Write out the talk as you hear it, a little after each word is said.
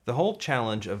The whole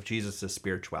challenge of Jesus'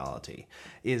 spirituality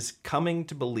is coming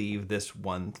to believe this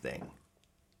one thing.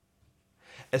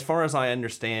 As far as I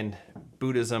understand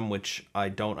Buddhism, which I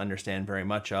don't understand very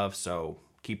much of, so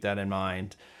keep that in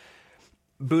mind,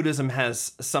 Buddhism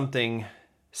has something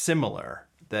similar,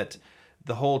 that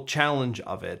the whole challenge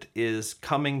of it is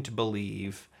coming to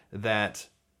believe that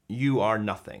you are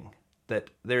nothing, that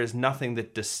there is nothing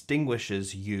that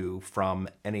distinguishes you from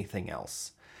anything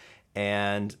else.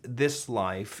 And this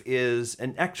life is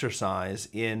an exercise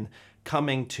in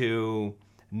coming to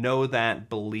know that,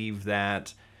 believe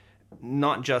that,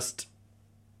 not just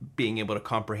being able to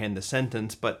comprehend the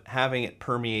sentence, but having it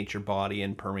permeate your body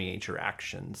and permeate your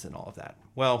actions and all of that.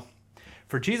 Well,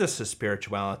 for Jesus'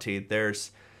 spirituality,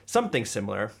 there's something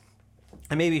similar.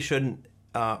 I maybe shouldn't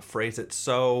phrase it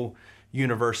so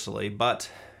universally,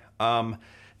 but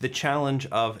the challenge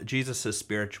of Jesus'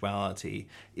 spirituality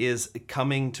is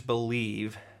coming to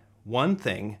believe one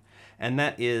thing, and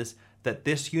that is that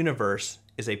this universe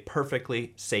is a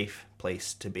perfectly safe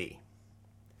place to be.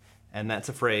 And that's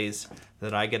a phrase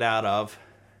that I get out of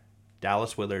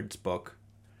Dallas Willard's book,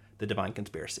 The Divine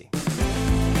Conspiracy.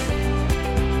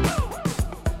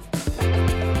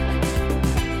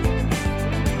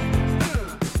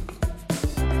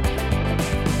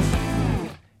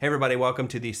 Hey everybody, welcome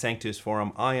to the Sanctus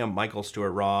Forum. I am Michael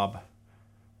Stewart Robb,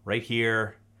 right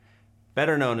here,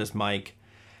 better known as Mike.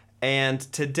 And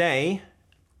today,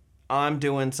 I'm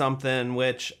doing something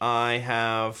which I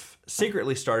have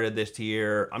secretly started this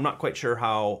year. I'm not quite sure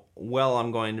how well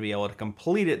I'm going to be able to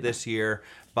complete it this year,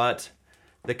 but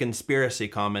the conspiracy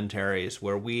commentaries,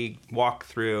 where we walk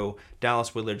through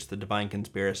Dallas Willard's The Divine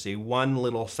Conspiracy, one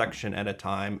little section at a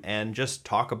time, and just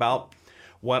talk about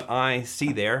what I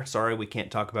see there. Sorry, we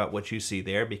can't talk about what you see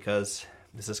there because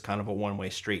this is kind of a one-way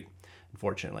street,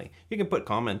 unfortunately. You can put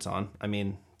comments on. I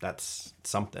mean, that's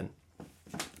something.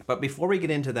 But before we get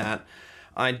into that,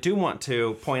 I do want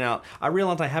to point out, I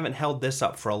realize I haven't held this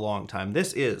up for a long time.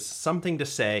 This is Something to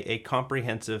Say, a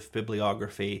comprehensive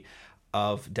bibliography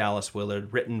of Dallas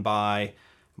Willard, written by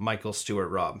Michael Stewart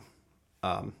Robb,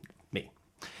 me.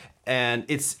 And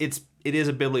it is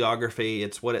a bibliography.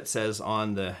 It's what it says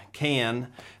on the can.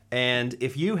 And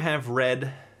if you have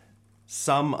read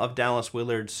some of Dallas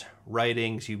Willard's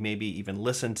writings, you maybe even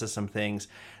listened to some things,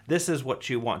 this is what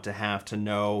you want to have to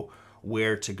know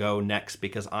where to go next,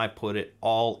 because I put it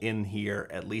all in here,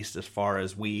 at least as far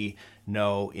as we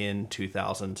know, in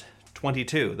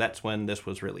 2022. That's when this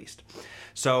was released.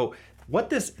 So what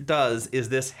this does is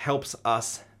this helps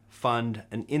us fund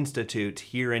an institute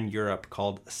here in Europe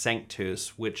called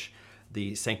Sanctus, which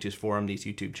the Sanctus Forum, these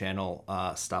YouTube channel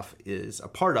stuff, is a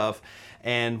part of.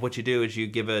 And what you do is you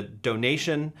give a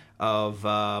donation of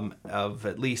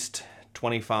at least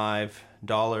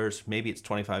 $25, maybe it's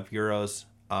 25 euros.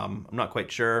 I'm not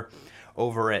quite sure,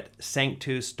 over at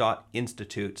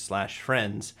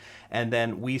sanctus.institute/friends. And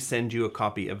then we send you a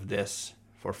copy of this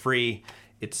for free.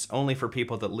 It's only for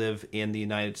people that live in the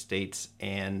United States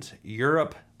and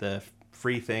Europe, the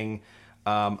free thing.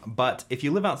 But if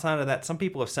you live outside of that, some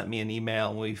people have sent me an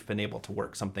email and we've been able to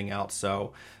work something out.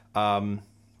 So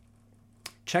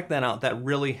check that out. That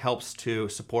really helps to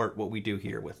support what we do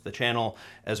here with the channel,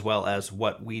 as well as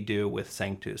what we do with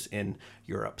Sanctus in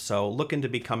Europe. So look into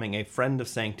becoming a friend of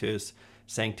Sanctus,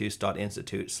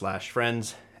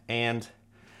 sanctus.institute/friends, and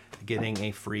getting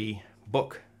a free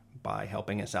book by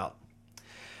helping us out.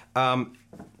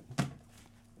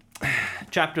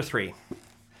 Chapter 3.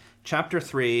 Chapter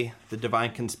 3, The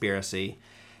Divine Conspiracy,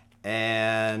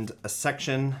 and a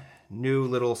section, new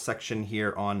little section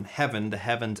here on heaven, the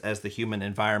heavens as the human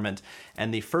environment.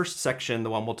 And the first section, the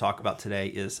one we'll talk about today,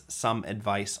 is some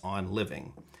advice on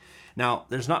living. Now,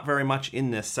 there's not very much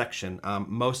in this section.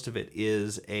 Most of it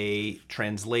is a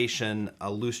translation,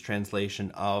 a loose translation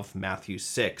of Matthew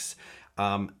 6.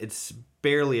 It's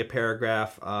barely a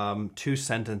paragraph, 2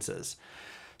 sentences.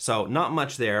 So not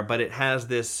much there, but it has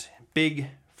this big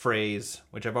phrase,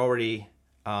 which I've already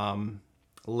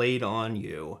laid on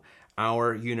you.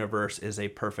 Our universe is a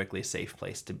perfectly safe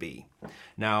place to be.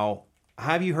 Now,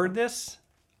 have you heard this?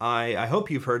 I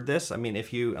hope you've heard this. I mean,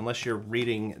 unless you're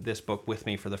reading this book with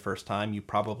me for the first time, you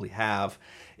probably have.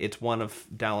 It's one of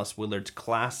Dallas Willard's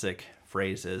classic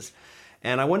phrases.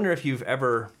 And I wonder if you've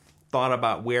ever thought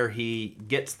about where he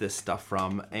gets this stuff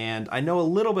from. And I know a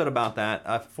little bit about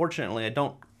that. Fortunately, I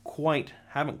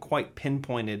haven't quite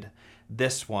pinpointed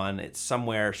this one. It's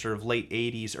somewhere sort of late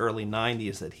 80s, early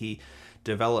 90s that he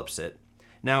develops it.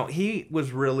 Now, he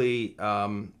was really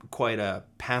quite a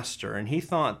pastor, and he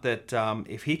thought that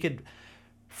if he could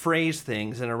phrase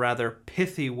things in a rather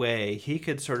pithy way, he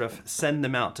could sort of send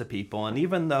them out to people. And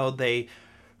even though they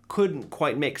couldn't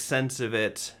quite make sense of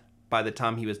it by the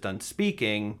time he was done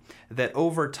speaking, that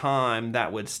over time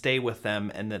that would stay with them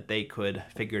and that they could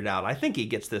figure it out. I think he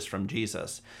gets this from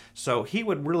Jesus. So he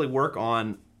would really work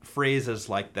on phrases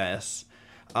like this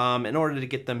in order to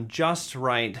get them just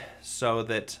right so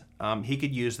that he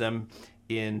could use them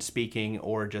in speaking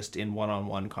or just in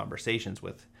one-on-one conversations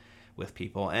with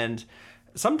people. And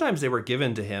sometimes they were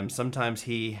given to him. Sometimes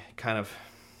he kind of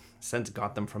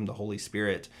got them from the Holy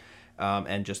Spirit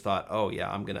and just thought, oh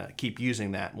yeah, I'm going to keep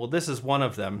using that. Well, this is one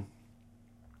of them.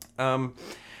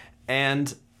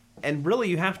 And really,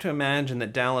 you have to imagine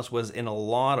that Dallas was in a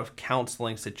lot of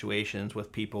counseling situations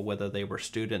with people, whether they were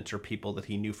students or people that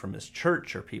he knew from his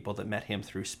church or people that met him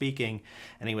through speaking,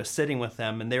 and he was sitting with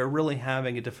them, and they were really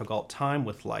having a difficult time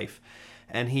with life.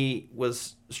 And he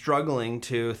was struggling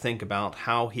to think about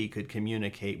how he could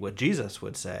communicate what Jesus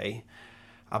would say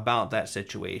about that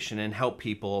situation and help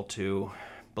people to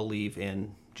believe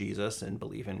in Jesus and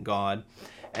believe in God.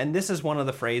 And this is one of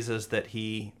the phrases that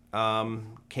he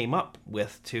came up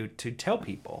with to tell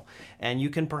people. And you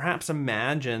can perhaps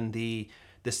imagine the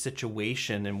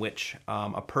situation in which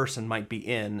a person might be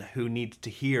in who needs to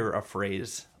hear a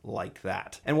phrase like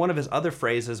that. And one of his other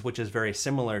phrases, which is very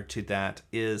similar to that,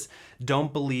 is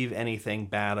don't believe anything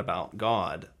bad about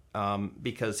God,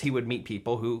 because he would meet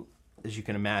people who, as you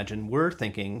can imagine, were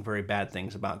thinking very bad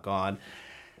things about God,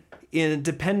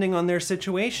 depending on their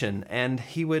situation. And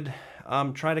he would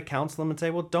try to counsel them and say,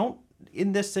 well,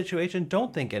 in this situation,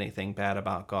 don't think anything bad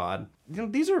about God.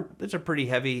 These are pretty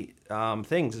heavy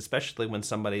things, especially when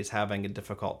somebody's having a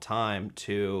difficult time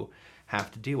to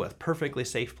have to deal with. Perfectly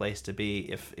safe place to be.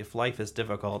 If life is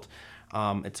difficult,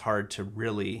 it's hard to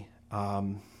really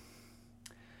to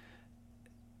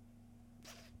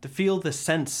feel the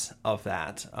sense of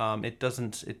that. It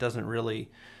doesn't really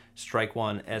strike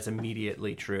one as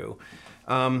immediately true.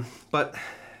 But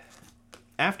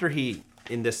after he,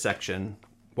 in this section,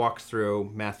 walks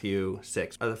through Matthew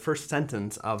 6, the first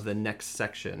sentence of the next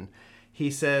section,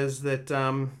 he says that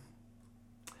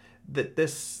that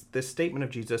this statement of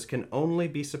Jesus can only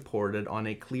be supported on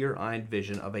a clear-eyed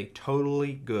vision of a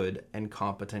totally good and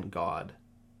competent God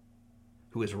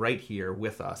who is right here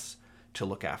with us to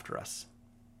look after us.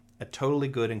 A totally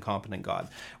good and competent God.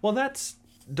 Well,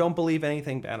 don't believe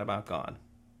anything bad about God.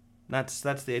 That's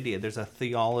the idea. There's a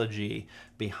theology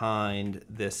behind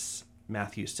this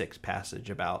Matthew 6 passage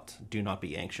about do not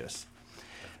be anxious.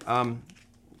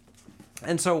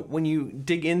 And so when you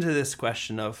dig into this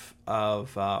question of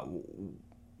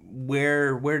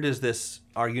where does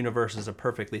our universe as a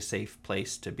perfectly safe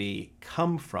place to be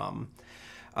come from?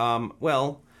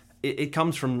 Well, it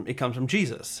comes from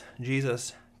Jesus.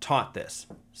 Jesus taught this,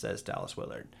 says Dallas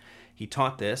Willard. He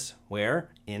taught this where?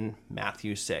 In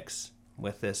Matthew 6,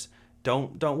 with this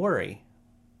don't worry.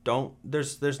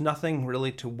 There's nothing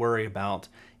really to worry about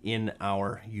in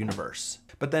our universe.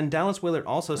 But then Dallas Willard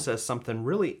also says something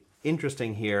really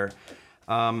interesting here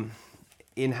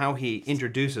in how he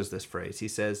introduces this phrase. He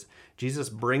says, Jesus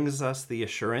brings us the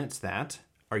assurance that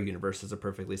our universe is a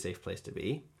perfectly safe place to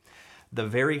be. The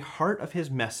very heart of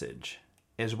his message,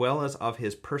 as well as of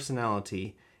his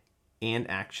personality and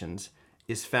actions,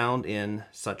 is found in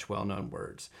such well-known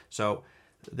words. So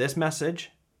this message,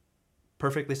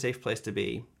 perfectly safe place to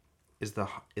be, is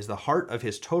the heart of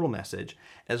his total message,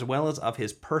 as well as of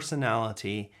his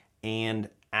personality and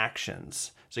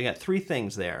actions. So you got three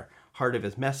things there: heart of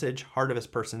his message, heart of his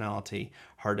personality,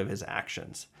 heart of his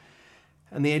actions.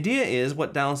 And the idea is,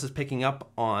 what Dallas is picking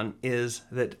up on is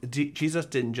that Jesus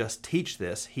didn't just teach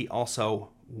this, he also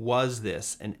was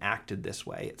this and acted this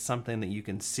way. It's something that you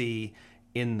can see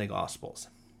in the Gospels.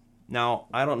 Now,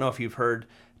 I don't know if you've heard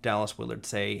Dallas Willard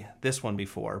say this one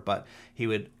before, but he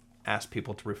would ask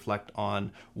people to reflect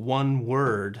on one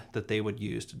word that they would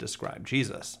use to describe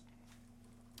Jesus.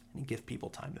 And give people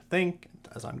time to think,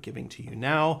 as I'm giving to you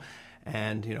now,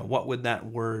 and what would that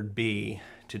word be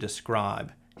to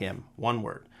describe him? One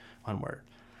word.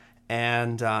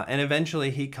 And eventually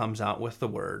he comes out with the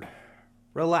word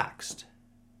relaxed.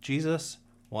 Jesus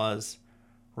was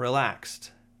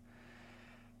relaxed.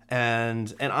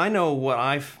 And I know what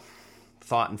I've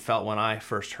thought and felt when I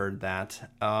first heard that.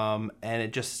 And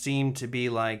it just seemed to be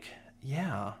like,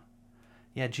 yeah,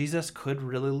 Jesus could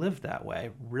really live that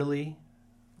way, really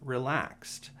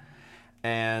relaxed.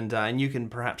 And you can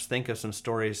perhaps think of some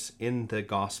stories in the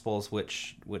Gospels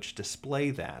which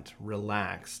display that,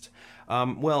 relaxed.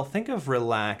 Well, think of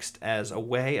relaxed as a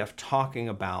way of talking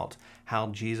about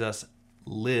how Jesus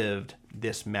lived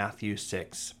this Matthew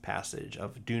 6 passage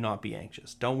of do not be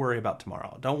anxious. Don't worry about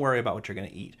tomorrow. Don't worry about what you're going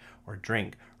to eat or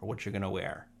drink or what you're going to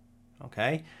wear.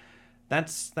 Okay?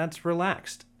 That's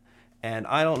relaxed. And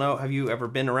I don't know, have you ever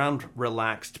been around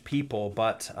relaxed people,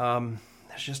 but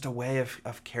there's just a way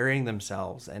of carrying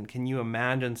themselves. And can you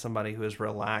imagine somebody who is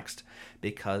relaxed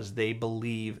because they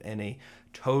believe in a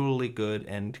totally good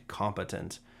and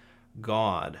competent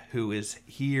God who is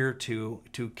here to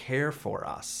care for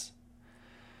us?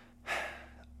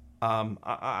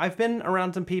 I've been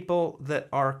around some people that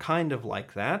are kind of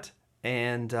like that,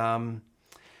 and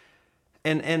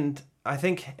I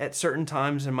think at certain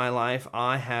times in my life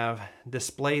I have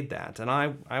displayed that, and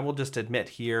I will just admit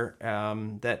here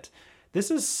that this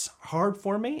is hard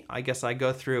for me. I guess I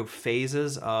go through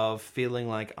phases of feeling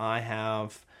like I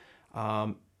have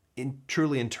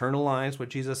truly internalized what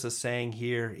Jesus is saying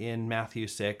here in Matthew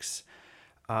 6.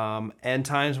 And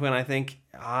times when I think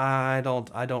I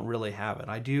don't really have it.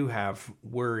 I do have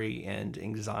worry and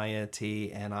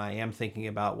anxiety, and I am thinking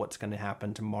about what's going to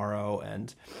happen tomorrow,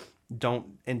 and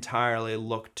don't entirely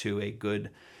look to a good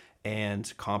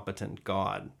and competent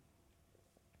God.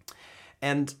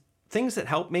 And things that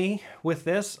help me with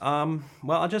this, well,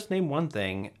 I'll just name one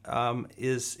thing,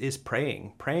 is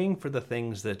praying for the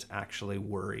things that actually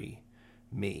worry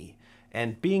me,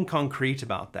 and being concrete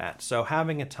about that. So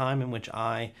having a time in which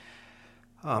I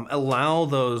allow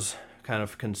those kind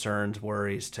of concerns,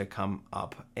 worries to come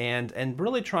up, and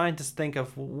really trying to think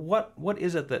of what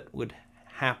is it that would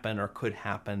happen or could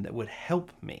happen that would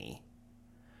help me.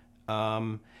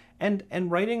 And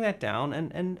writing that down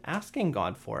and asking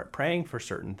God for it, praying for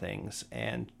certain things,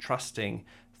 and trusting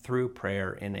through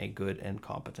prayer in a good and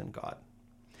competent God.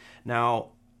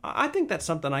 Now, I think that's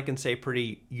something I can say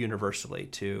pretty universally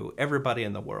to everybody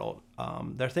in the world.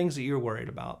 There are things that you're worried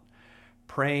about.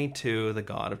 Pray to the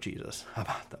God of Jesus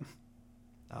about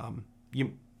them.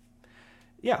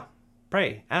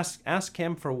 Pray. Ask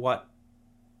Him for what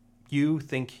you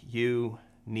think you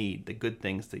need, the good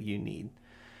things that you need,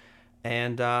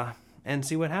 and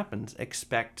see what happens.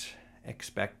 Expect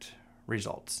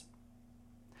results.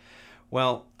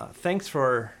 Well, thanks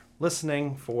for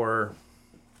listening, for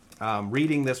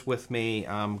reading this with me,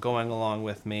 going along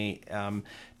with me.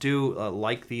 Do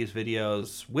like these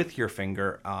videos with your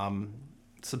finger,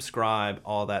 subscribe,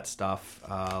 all that stuff.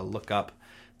 Look up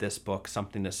this book,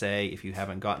 Something to Say. If you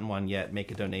haven't gotten one yet,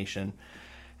 make a donation.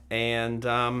 And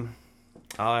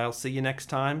I'll see you next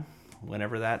time,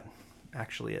 whenever that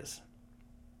actually is.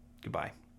 Goodbye.